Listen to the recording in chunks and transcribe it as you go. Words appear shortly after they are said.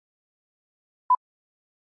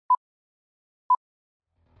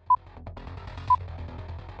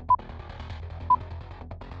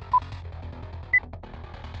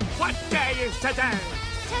is today?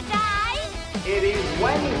 Today? It is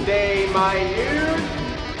Wednesday, my dude.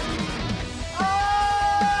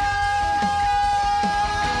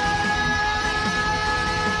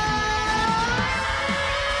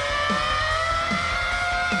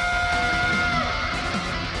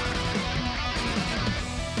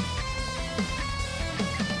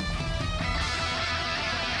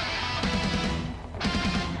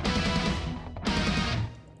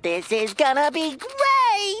 This is gonna be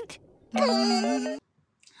great!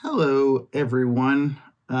 Hello, everyone.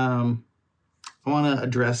 I want to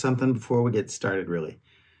address something before we get started, really.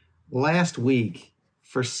 Last week,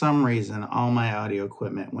 for some reason, all my audio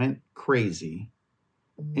equipment went crazy,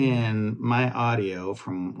 and my audio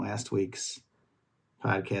from last week's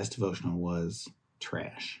podcast devotional was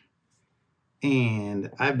trash.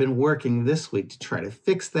 And I've been working this week to try to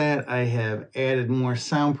fix that. I have added more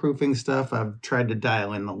soundproofing stuff. I've tried to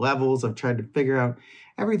dial in the levels. I've tried to figure out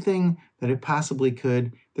everything that I possibly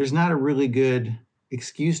could. There's not a really good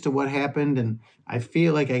excuse to what happened, and I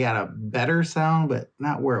feel like I got a better sound, but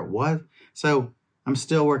not where it was. So I'm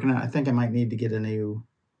still working on it. I think I might need to get a new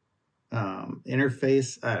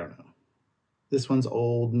interface. I don't know. This one's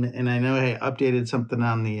old, and I know I updated something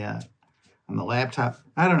on the laptop.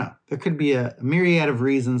 I don't know. There could be a myriad of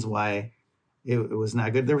reasons why it was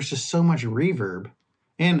not good. There was just so much reverb.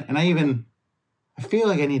 And I feel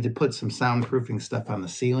like I need to put some soundproofing stuff on the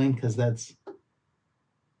ceiling, because that's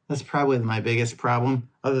probably my biggest problem,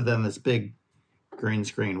 other than this big green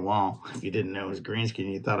screen wall. If you didn't know it was green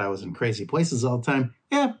screen, you thought I was in crazy places all the time.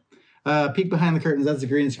 Yeah. Peek behind the curtains, that's a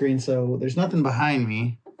green screen. So there's nothing behind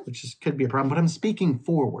me, which could be a problem, but I'm speaking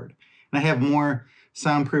forward. And I have more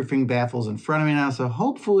soundproofing baffles in front of me now, so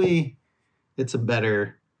hopefully it's a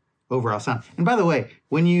better overall sound. And by the way,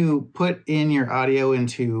 when you put in your audio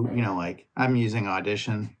into, like I'm using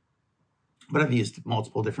Audition, but I've used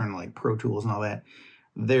multiple different like Pro Tools and all that,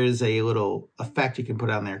 there's a little effect you can put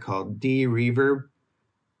on there called de-reverb.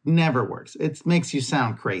 Never works. It makes you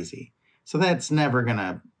sound crazy. So that's never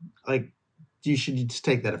gonna, you should just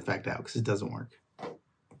take that effect out, because it doesn't work.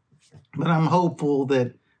 But I'm hopeful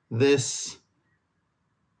that this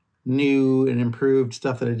new and improved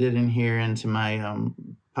stuff that I did in here into my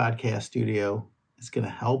podcast studio is going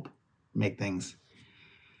to help make things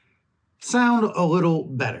sound a little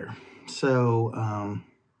better. So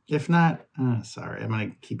if not, sorry, I'm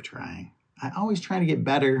going to keep trying. I always try to get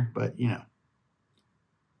better, but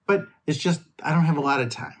but it's just, I don't have a lot of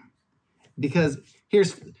time, because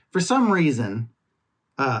for some reason,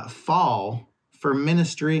 fall for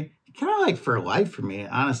ministry, kind of like for life for me,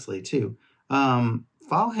 honestly, too.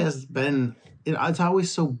 Fall has been, it's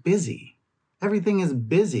always so busy. Everything is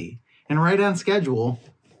busy. And right on schedule,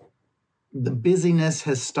 the busyness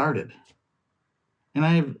has started. And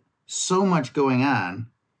I have so much going on.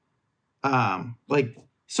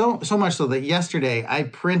 So much so that yesterday I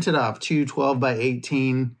printed off 2 12 by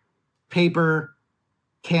 18 paper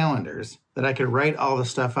calendars that I could write all the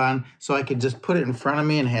stuff on, so I could just put it in front of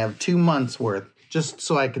me and have 2 months worth, just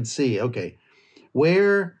so I could see, okay,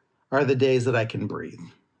 where are the days that I can breathe,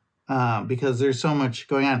 because there's so much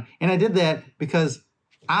going on. And I did that because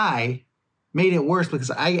I made it worse, because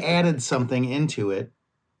I added something into it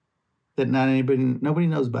that nobody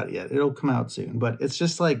knows about it yet. It'll come out soon, but it's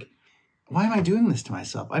just like, why am I doing this to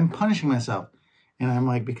myself? I'm punishing myself. And I'm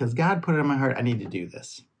like, because God put it in my heart, I need to do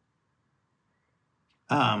this.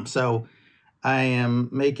 So I am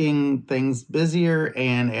making things busier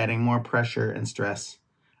and adding more pressure and stress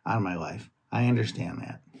on my life. I understand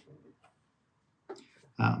that.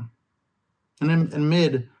 And then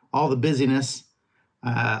amid all the busyness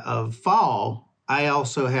of fall, I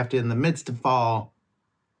also have to, in the midst of fall,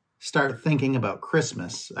 start thinking about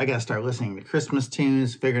Christmas. I got to start listening to Christmas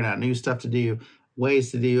tunes, figuring out new stuff to do,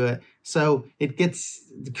 ways to do it. So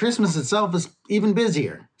Christmas itself is even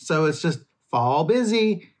busier. So it's just fall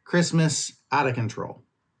busy, Christmas out of control.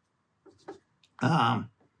 So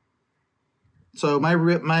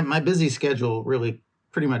my busy schedule really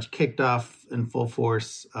pretty much kicked off in full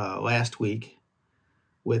force last week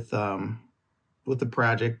with the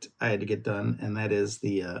project I had to get done, and that is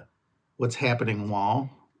the What's Happening wall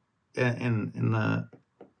in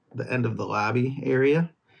the end of the lobby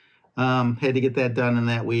area. Had to get that done in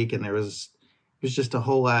that week, and it was just a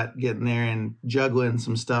whole lot getting there and juggling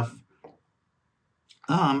some stuff.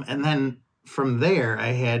 And then from there, I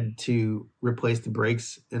had to replace the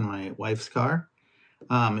brakes in my wife's car.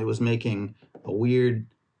 It was making a weird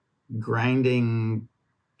grinding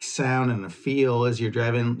sound and a feel as you're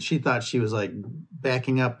driving. She thought she was like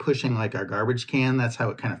backing up, pushing like our garbage can. That's how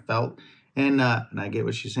it kind of felt. And I get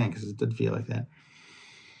what she's saying, because it did feel like that.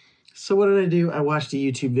 So what did I do? I watched a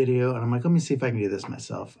YouTube video and I'm like, let me see if I can do this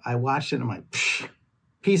myself. I watched it and I'm like, psh,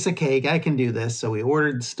 piece of cake, I can do this. So we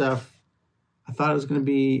ordered stuff. I thought it was going to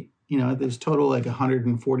be, it was total like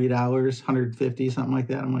 $140, $150, something like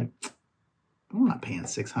that. I'm like, I'm not paying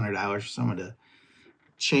 $600 for someone to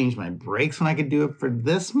change my brakes when I could do it for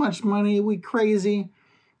this much money. Are we crazy?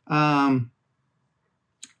 But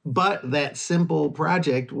that simple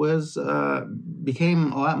project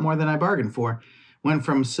became a lot more than I bargained for. Went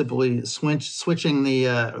from simply switching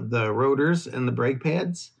the rotors and the brake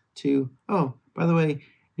pads to, oh, by the way,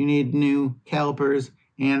 you need new calipers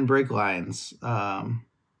and brake lines. Now,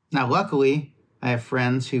 luckily, I have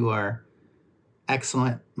friends who are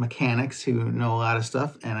excellent mechanics who know a lot of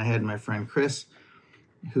stuff. And I had my friend Chris,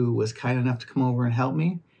 who was kind enough to come over and help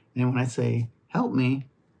me. And when I say help me,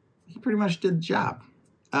 he pretty much did the job.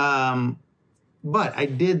 But I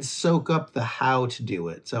did soak up the how to do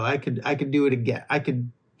it. So I could do it again. I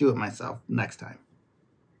could do it myself next time.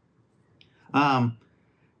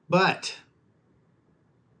 But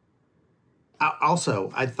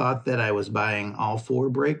I thought that I was buying all 4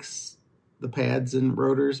 brakes, the pads and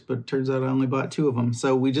rotors, but it turns out I only bought 2 of them.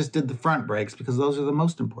 So we just did the front brakes because those are the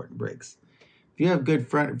most important brakes. If you have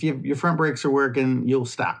your front brakes are working, you'll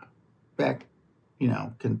stop. Back,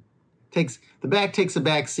 the back takes a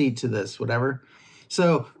back seat to this, whatever.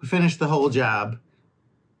 So we finished the whole job,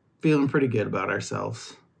 feeling pretty good about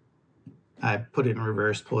ourselves. I put it in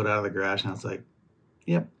reverse, pull it out of the garage, and I was like,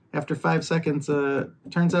 yep. After 5 seconds,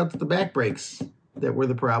 turns out that the back brakes that were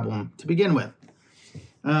the problem to begin with.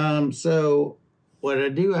 So what did I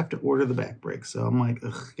do? I have to order the back brakes. So I'm like,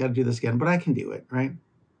 ugh, got to do this again, but I can do it, right?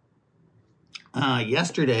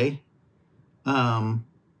 Yesterday,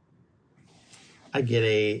 I get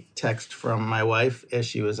a text from my wife as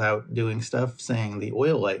she was out doing stuff saying the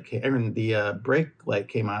oil light the brake light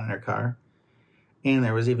came on in her car. And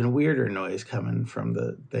there was even weirder noise coming from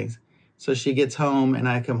the things. So she gets home and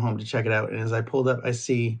I come home to check it out. And as I pulled up, I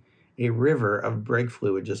see a river of brake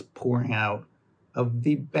fluid just pouring out of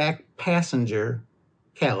the back passenger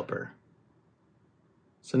caliper.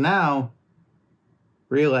 So now,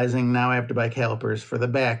 realizing now I have to buy calipers for the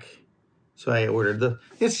back. So I ordered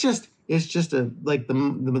it's just like the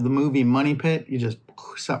movie Money Pit. You just,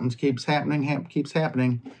 something keeps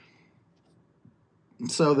happening.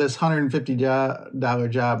 So this $150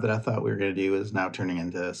 job that I thought we were going to do is now turning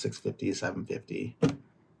into $650, $750,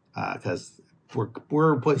 because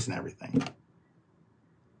we're replacing everything.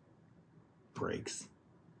 Brakes.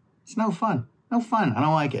 It's no fun. I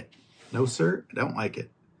don't like it. No, sir, I don't like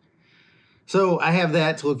it. So I have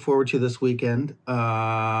that to look forward to this weekend.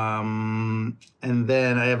 And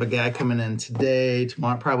then I have a guy coming in today,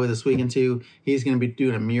 tomorrow, probably this weekend too. He's going to be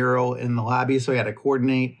doing a mural in the lobby, so I got to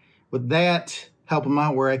coordinate with that. Help them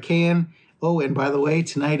out where I can. Oh, and by the way,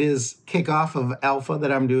 tonight is kickoff of Alpha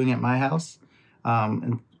that I'm doing at my house.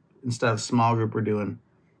 And instead of small group, we're doing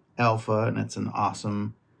Alpha, and it's an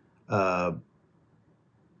awesome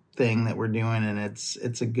thing that we're doing, and it's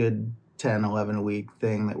a good 10, 11 week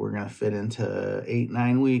thing that we're going to fit into 8,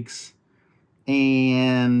 9 weeks.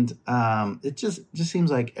 And it just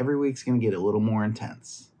seems like every week's going to get a little more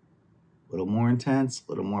intense, a little more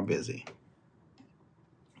busy.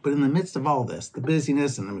 But in the midst of all this, the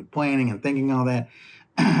busyness and the planning and thinking all that,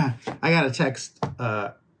 I got a text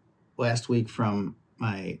last week from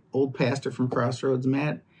my old pastor from Crossroads,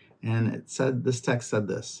 Matt, and this text said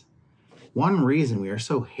this: one reason we are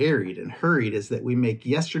so harried and hurried is that we make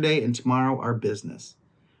yesterday and tomorrow our business,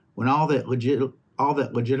 when all that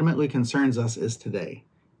legitimately concerns us is today.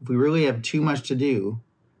 If we really have too much to do,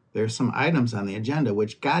 there are some items on the agenda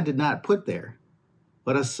which God did not put there.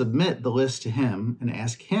 Let us submit the list to Him and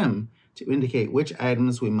ask Him to indicate which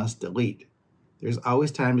items we must delete. There's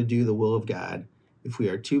always time to do the will of God. If we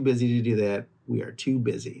are too busy to do that, we are too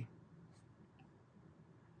busy.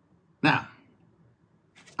 Now,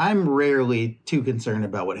 I'm rarely too concerned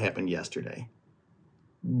about what happened yesterday,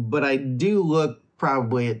 but I do look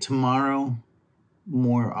probably at tomorrow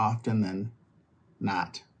more often than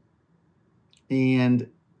not. And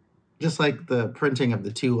just like the printing of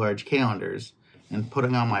the 2 large calendars and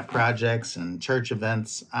putting all my projects and church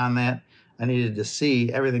events on that, I needed to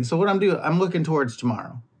see everything. So what I'm doing, I'm looking towards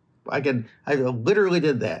tomorrow. I literally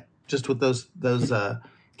did that just with those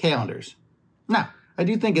calendars. Now, I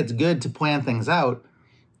do think it's good to plan things out,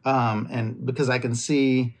 and because I can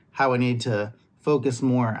see how I need to focus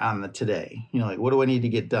more on the today. Like, what do I need to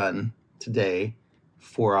get done today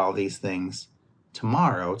for all these things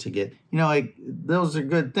tomorrow to get, those are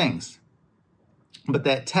good things. But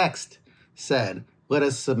that text said, let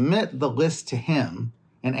us submit the list to Him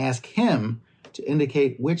and ask Him to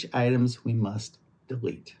indicate which items we must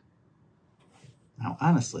delete. Now,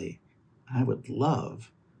 honestly, I would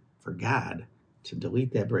love for God to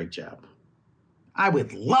delete that brake job. I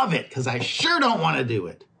would love it because I sure don't want to do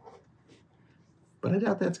it. But I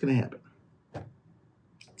doubt that's going to happen.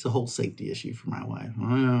 It's a whole safety issue for my wife.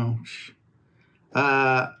 I know.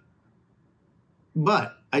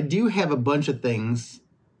 But I do have a bunch of things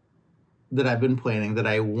that I've been planning that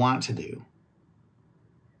I want to do.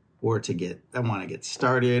 Or I want to get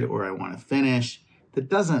started, or I want to finish. That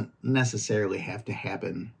doesn't necessarily have to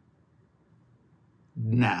happen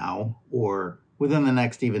now or within the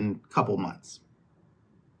next even couple months.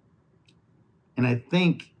 And I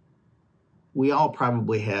think we all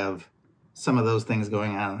probably have some of those things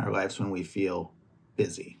going on in our lives when we feel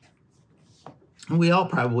busy. And we all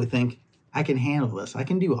probably think, I can handle this. I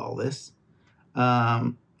can do all this.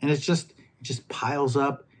 And it just piles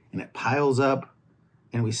up and it piles up.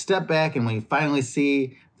 And we step back and we finally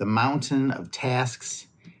see the mountain of tasks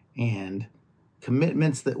and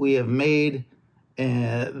commitments that we have made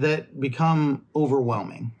that become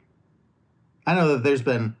overwhelming. I know that there's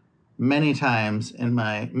been many times in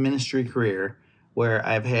my ministry career where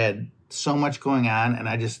I've had so much going on and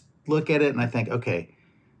I just look at it and I think, okay,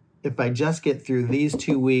 if I just get through these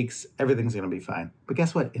 2 weeks, everything's going to be fine. But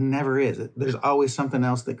guess what? It never is. There's always something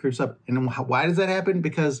else that creeps up. And why does that happen?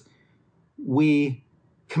 Because we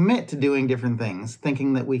commit to doing different things,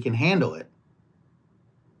 thinking that we can handle it.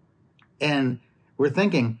 And we're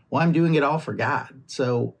thinking, well, I'm doing it all for God.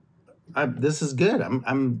 So this is good.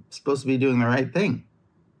 I'm supposed to be doing the right thing.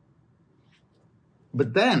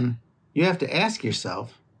 But then you have to ask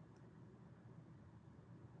yourself,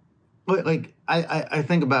 like I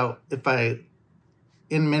think about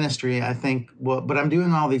in ministry, I think, well, but I'm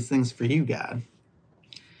doing all these things for you, God.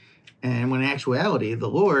 And when in actuality, the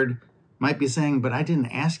Lord might be saying, but I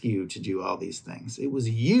didn't ask you to do all these things. It was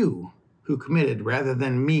you who committed rather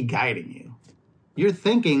than me guiding you. You're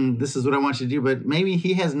thinking this is what I want you to do, but maybe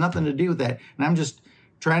he has nothing to do with that. And I'm just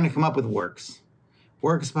trying to come up with works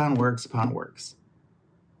upon works upon works.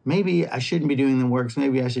 Maybe I shouldn't be doing the works.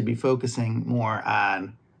 Maybe I should be focusing more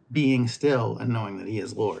on being still and knowing that he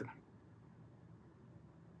is Lord.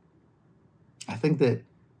 I think that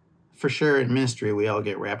for sure in ministry, we all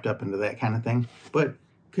get wrapped up into that kind of thing, but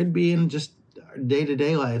could be in just our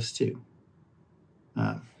day-to-day lives too.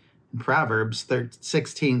 In Proverbs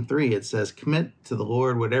 16:3, it says, commit to the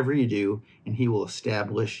Lord whatever you do, and he will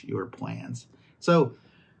establish your plans. So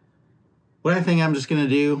what I think I'm just going to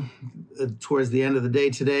do towards the end of the day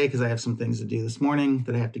today, because I have some things to do this morning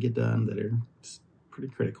that I have to get done that are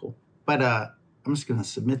pretty critical. But I'm just going to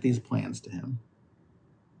submit these plans to him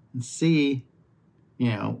and see,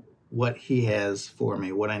 what he has for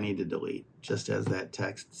me, what I need to delete, just as that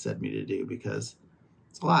text said me to do, because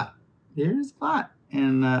it's a lot. There's a lot.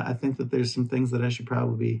 And I think that there's some things that I should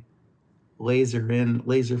probably laser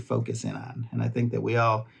focus in on. And I think that we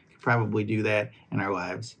all could probably do that in our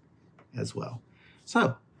lives as well.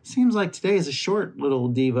 So, seems like today is a short little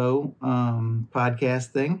Devo podcast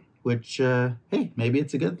thing, which, hey, maybe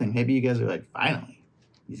it's a good thing. Maybe you guys are like, finally,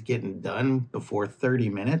 he's getting done before 30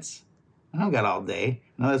 minutes. I don't got all day.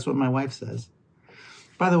 No, that's what my wife says.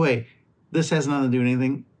 By the way, this has nothing to do with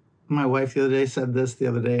anything. My wife the other day said this the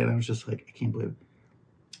other day, and I was just like, I can't believe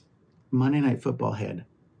it. Monday Night Football had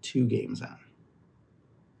 2 games on.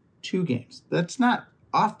 2 games. That's not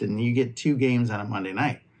often you get 2 games on a Monday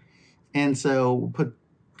night. And so we'll put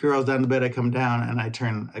girls down to bed. I come down and I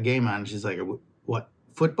turn a game on. And she's like, what,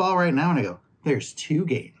 football right now? And I go, there's 2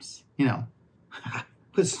 games.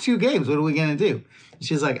 It's 2 games. What are we going to do? And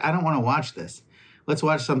she's like, I don't want to watch this. Let's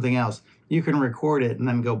watch something else. You can record it and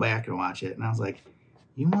then go back and watch it. And I was like,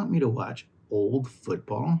 you want me to watch old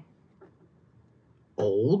football?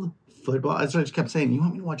 Old football? That's what she kept saying. You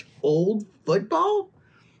want me to watch old football?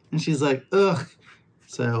 And she's like, ugh.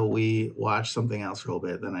 So we watched something else for a little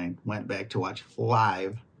bit. Then I went back to watch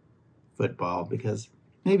live football because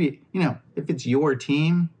maybe, if it's your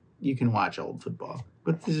team, you can watch old football.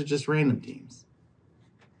 But these are just random teams.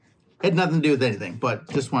 Had nothing to do with anything, but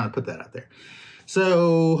just want to put that out there.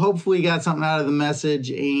 So hopefully you got something out of the message,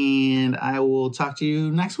 and I will talk to you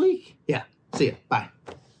next week. Yeah. See ya. Bye.